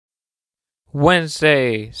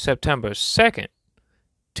Wednesday, September 2nd,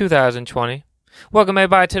 2020. Welcome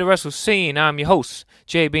everybody to the Wrestle Scene. I'm your host,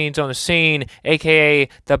 Jay Beans on the Scene, aka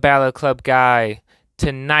the Ballad Club Guy.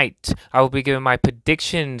 Tonight, I will be giving my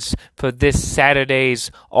predictions for this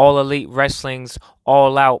Saturday's All Elite Wrestling's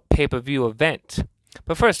All Out pay-per-view event.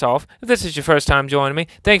 But first off, if this is your first time joining me,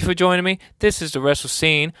 thank you for joining me. This is the Wrestle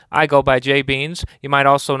Scene. I go by Jay Beans. You might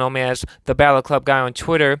also know me as the Ballad Club Guy on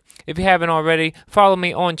Twitter. If you haven't already, follow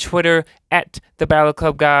me on Twitter at the Ballad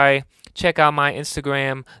Club Guy. Check out my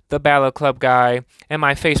Instagram, the Ballad Club Guy, and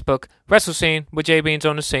my Facebook, Wrestle Scene with Jay Beans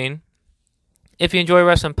on the Scene. If you enjoy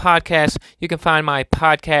wrestling podcasts, you can find my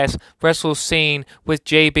podcast, Wrestle Scene with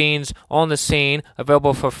Jay Beans on the Scene,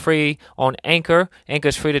 available for free on Anchor. Anchor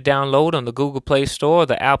is free to download on the Google Play Store or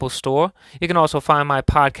the Apple Store. You can also find my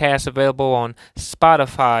podcast available on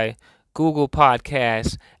Spotify, Google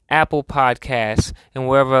Podcasts, Apple Podcasts, and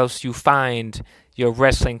wherever else you find your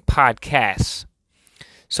wrestling podcasts.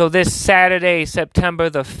 So this Saturday, September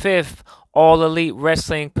the 5th, All Elite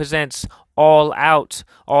Wrestling presents All Out.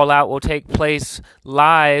 All Out will take place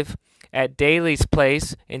live at Daly's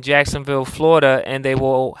Place in Jacksonville, Florida, and they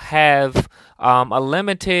will have a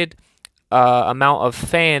limited amount of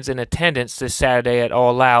fans in attendance this Saturday at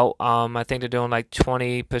All Out. I think they're doing like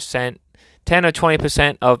 20%, 10 or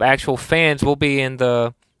 20% of actual fans will be in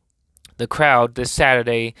the crowd this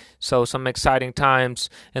Saturday, so some exciting times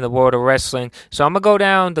in the world of wrestling. So I'm going to go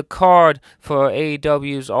down the card for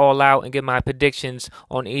AEW's All Out and give my predictions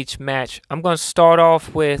on each match. I'm going to start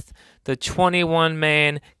off with the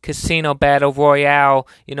 21-man Casino Battle Royale.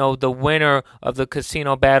 You know, the winner of the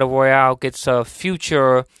Casino Battle Royale gets a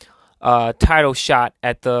future title shot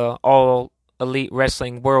at the All Elite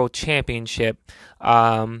Wrestling World Championship.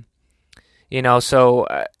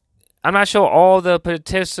 I'm not sure all the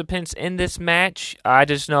participants in this match. I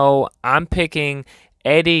just know I'm picking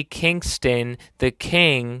Eddie Kingston, the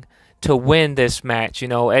King, to win this match. You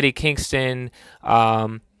know, Eddie Kingston,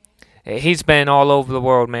 he's been all over the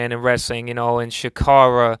world, man, in wrestling. You know, in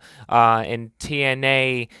Shakara, in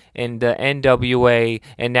TNA, in the NWA,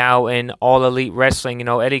 and now in All Elite Wrestling. You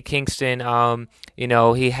know, Eddie Kingston,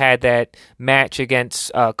 he had that match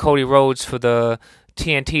against Cody Rhodes for the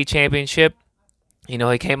TNT Championship. You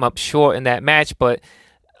know, he came up short in that match, but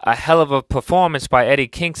a hell of a performance by Eddie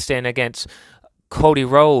Kingston against Cody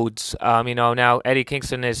Rhodes. Now Eddie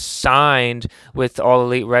Kingston is signed with All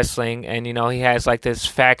Elite Wrestling, and, he has like this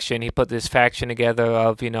faction. He put this faction together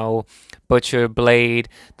of, Butcher, Blade,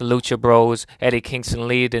 the Lucha Bros, Eddie Kingston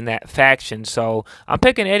lead in that faction. So I'm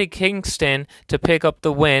picking Eddie Kingston to pick up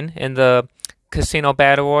the win in the Casino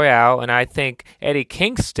Battle Royale, and I think Eddie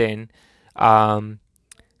Kingston,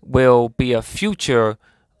 will be a future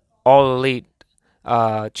All Elite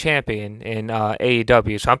champion in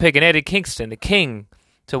AEW. So I'm picking Eddie Kingston, the King,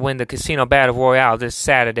 to win the Casino Battle Royale this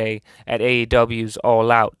Saturday at AEW's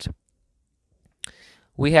All Out.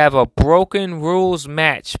 We have a Broken Rules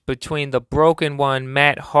match between the Broken One,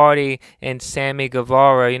 Matt Hardy, and Sammy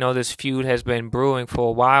Guevara. You know, this feud has been brewing for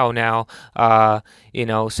a while now.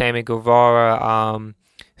 Sammy Guevara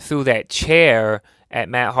threw that chair at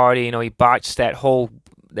Matt Hardy. He botched that whole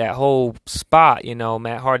spot.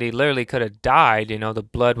 Matt Hardy literally could have died. The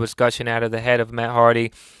blood was gushing out of the head of Matt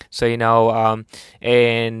Hardy. So,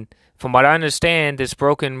 and from what I understand, this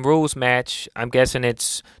Broken Rules match, I'm guessing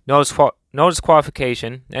it's no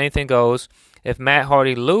disqualification. Anything goes. If Matt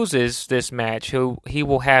Hardy loses this match, he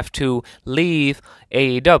will have to leave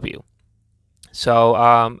AEW. So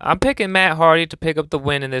I'm picking Matt Hardy to pick up the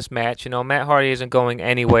win in this match. Matt Hardy isn't going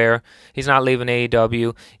anywhere. He's not leaving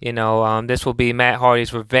AEW. This will be Matt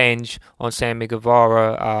Hardy's revenge on Sammy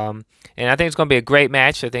Guevara. And I think it's going to be a great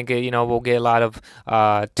match. I think, we'll get a lot of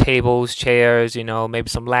tables, chairs, maybe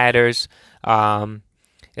some ladders, Broken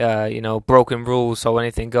Rules, so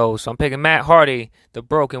anything goes. So I'm picking Matt Hardy, the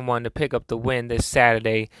Broken One, to pick up the win this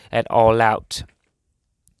Saturday at All Out.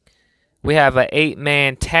 We have an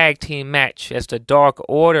 8-man tag team match as the Dark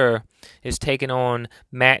Order is taking on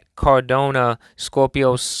Matt Cardona,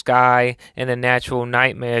 Scorpio Sky, and the Natural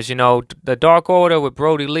Nightmares. The Dark Order with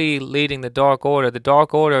Brody Lee leading the Dark Order. The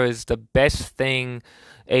Dark Order is the best thing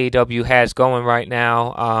AEW has going right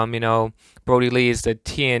now. Brody Lee is the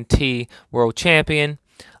TNT World Champion.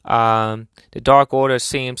 The Dark Order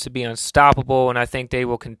seems to be unstoppable, and I think they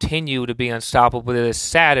will continue to be unstoppable this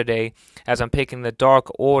Saturday, as I'm picking the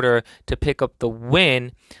Dark Order to pick up the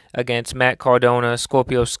win against Matt Cardona,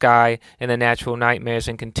 Scorpio Sky, and the Natural Nightmares,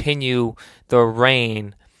 and continue the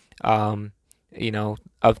reign, of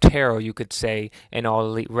terror, you could say, in All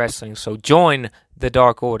Elite Wrestling. So join the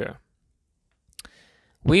Dark Order.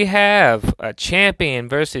 We have a champion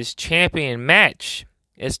versus champion match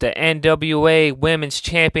is the NWA Women's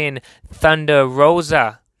Champion Thunder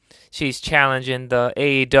Rosa. She's challenging the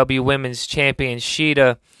AEW Women's Champion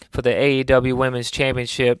Shida for the AEW Women's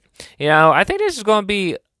Championship. I think this is going to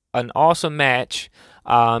be an awesome match.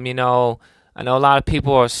 I know a lot of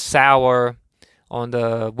people are sour on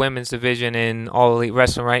the women's division in All Elite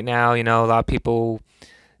Wrestling right now. A lot of people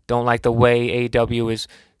don't like the way AEW is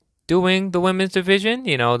doing the women's division.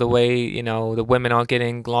 The way, the women aren't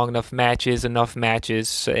getting enough matches.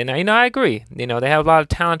 And I agree. They have a lot of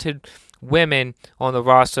talented women on the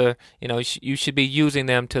roster. You should be using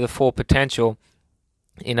them to the full potential.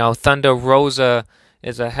 Thunder Rosa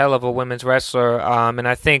is a hell of a women's wrestler, and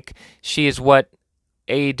I think she is what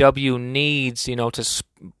AEW needs, to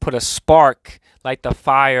put a spark, like the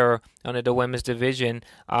fire, under the women's division.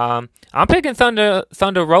 I'm picking Thunder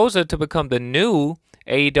Rosa to become the new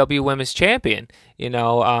AEW Women's Champion.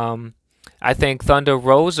 I think Thunder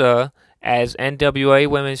Rosa as NWA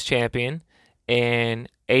Women's Champion and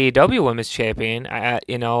AEW Women's Champion,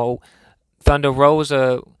 Thunder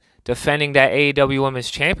Rosa defending that AEW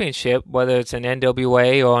Women's Championship, whether it's an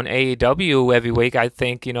NWA or an AEW every week, I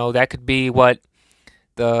think, that could be what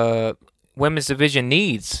the women's division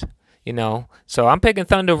needs, So I'm picking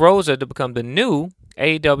Thunder Rosa to become the new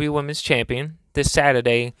AEW Women's Champion this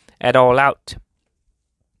Saturday at All Out.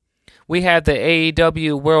 We have the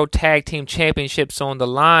AEW World Tag Team Championships on the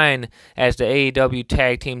line as the AEW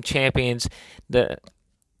Tag Team Champions. The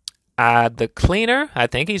Cleaner, I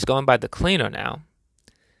think he's going by the Cleaner now,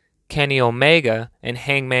 Kenny Omega and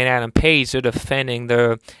Hangman Adam Page are defending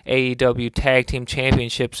their AEW Tag Team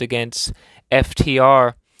Championships against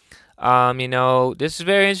FTR. This is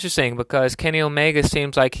very interesting because Kenny Omega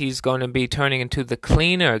seems like he's going to be turning into the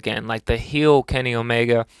Cleaner again, like the heel Kenny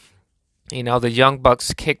Omega. The Young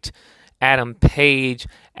Bucks kicked Adam Page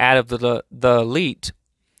out of the Elite.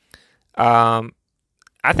 I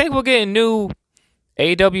think we're getting new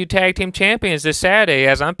AEW Tag Team Champions this Saturday,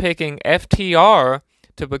 as I'm picking FTR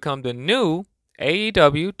to become the new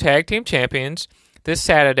AEW Tag Team Champions this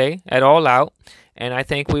Saturday at All Out. And I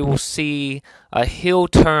think we will see a heel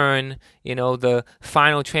turn, the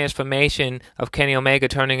final transformation of Kenny Omega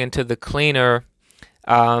turning into the Cleaner.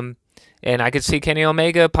 And I could see Kenny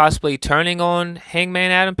Omega possibly turning on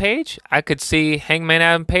Hangman Adam Page. I could see Hangman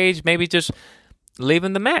Adam Page maybe just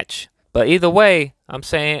leaving the match. But either way, I'm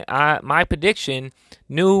saying my prediction,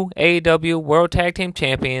 new AEW World Tag Team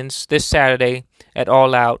Champions this Saturday at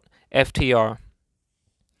All Out, FTR.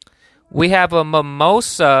 We have a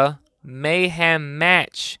Mimosa Mayhem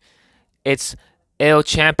match. It's El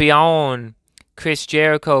Champion, Chris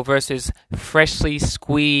Jericho versus freshly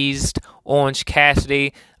squeezed Orange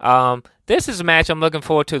Cassidy. This is a match I'm looking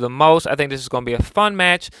forward to the most. I think this is going to be a fun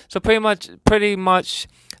match. So pretty much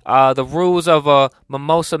the rules of a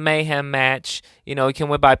Mimosa Mayhem match. You can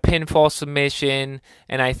win by pinfall submission.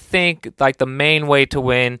 And I think like the main way to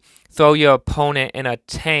win, throw your opponent in a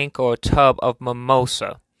tank or a tub of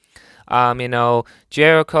mimosa.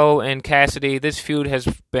 Jericho and Cassidy, this feud has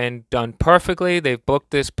been done perfectly. They've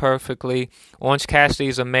booked this perfectly. Orange Cassidy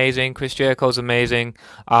is amazing. Chris Jericho is amazing.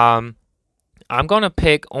 I'm going to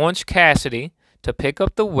pick Orange Cassidy to pick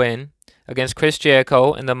up the win against Chris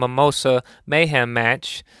Jericho in the Mimosa Mayhem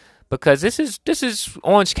match, because this is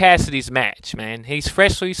Orange Cassidy's match, man. He's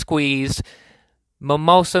freshly squeezed.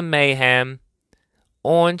 Mimosa Mayhem,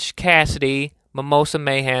 Orange Cassidy, Mimosa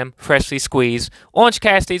Mayhem, freshly squeezed. Orange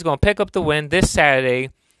Cassidy's going to pick up the win this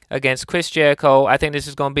Saturday against Chris Jericho. I think this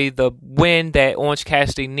is going to be the win that Orange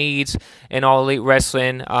Cassidy needs in All Elite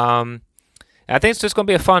Wrestling. I think it's just going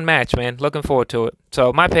to be a fun match, man. Looking forward to it.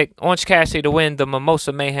 So my pick, Orange Cassidy to win the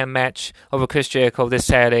Mimosa Mayhem match over Chris Jericho this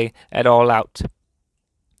Saturday at All Out.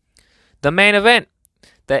 The main event,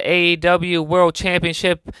 the AEW World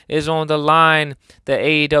Championship is on the line. The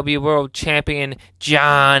AEW World Champion,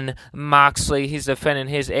 Jon Moxley, he's defending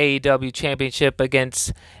his AEW Championship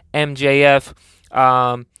against MJF.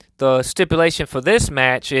 The stipulation for this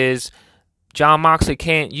match is Jon Moxley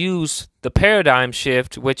can't use the paradigm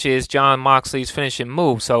shift, which is Jon Moxley's finishing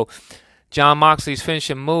move. So Jon Moxley's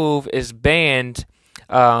finishing move is banned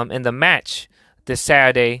in the match this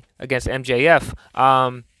Saturday against MJF.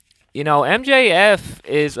 MJF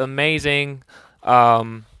is amazing.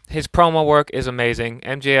 His promo work is amazing.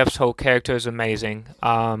 MJF's whole character is amazing.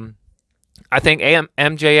 I think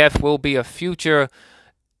MJF will be a future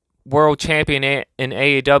world champion in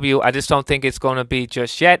AEW. I just don't think it's going to be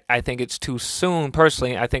just yet. I think it's too soon.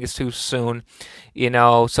 Personally, I think it's too soon.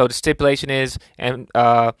 So the stipulation is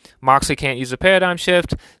Moxley can't use the paradigm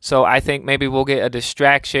shift. So I think maybe we'll get a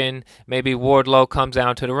distraction. Maybe Wardlow comes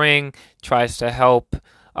down to the ring, tries to help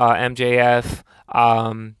MJF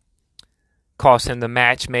cost him the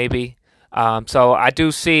match, maybe. So I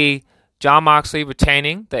do see Jon Moxley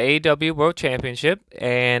retaining the AEW World Championship,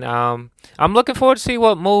 and I'm looking forward to see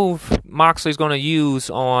what move Moxley's going to use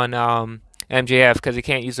on MJF, because he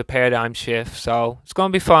can't use a paradigm shift. So it's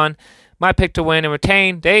going to be fun. My pick to win and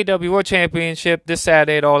retain the AEW World Championship this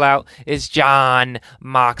Saturday at All Out is Jon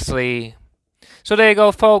Moxley. So there you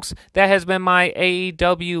go, folks. That has been my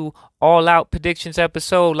AEW All Out predictions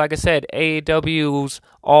episode. Like I said, AEW's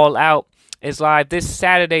All Out is live this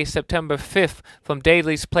Saturday, September 5th, from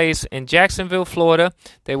Daly's Place in Jacksonville, Florida.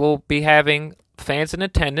 They will be having fans in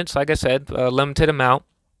attendance, like I said, a limited amount.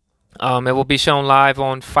 It will be shown live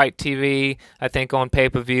on Fight TV, I think on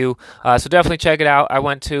pay-per-view. So definitely check it out. I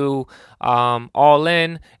went to All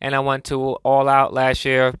In and I went to All Out last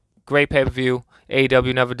year. Great pay-per-view.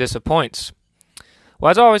 AEW never disappoints. Well,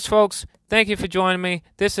 as always, folks, thank you for joining me.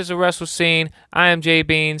 This is a Wrestle Scene. I am Jay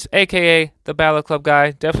Beans, a.k.a. The Balor Club Guy.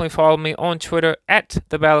 Definitely follow me on Twitter at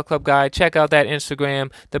The Balor Club Guy. Check out that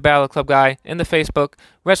Instagram, The Balor Club Guy, and the Facebook,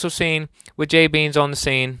 Wrestle Scene with Jay Beans on the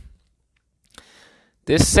scene.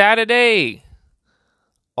 This Saturday,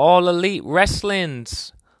 All Elite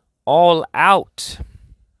Wrestling's All Out.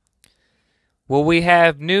 Will we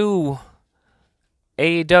have new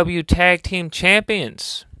AEW Tag Team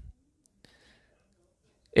Champions?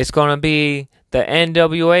 It's going to be the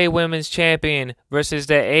NWA Women's Champion versus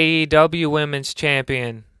the AEW Women's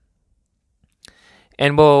Champion.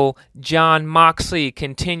 And will Jon Moxley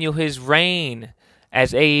continue his reign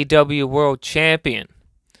as AEW World Champion?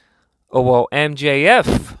 Or will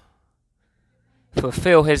MJF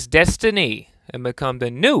fulfill his destiny and become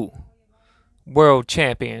the new World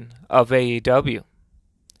Champion of AEW?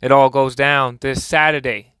 It all goes down this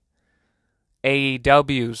Saturday.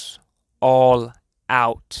 AEW's All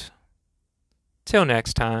Out. Till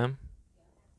next time.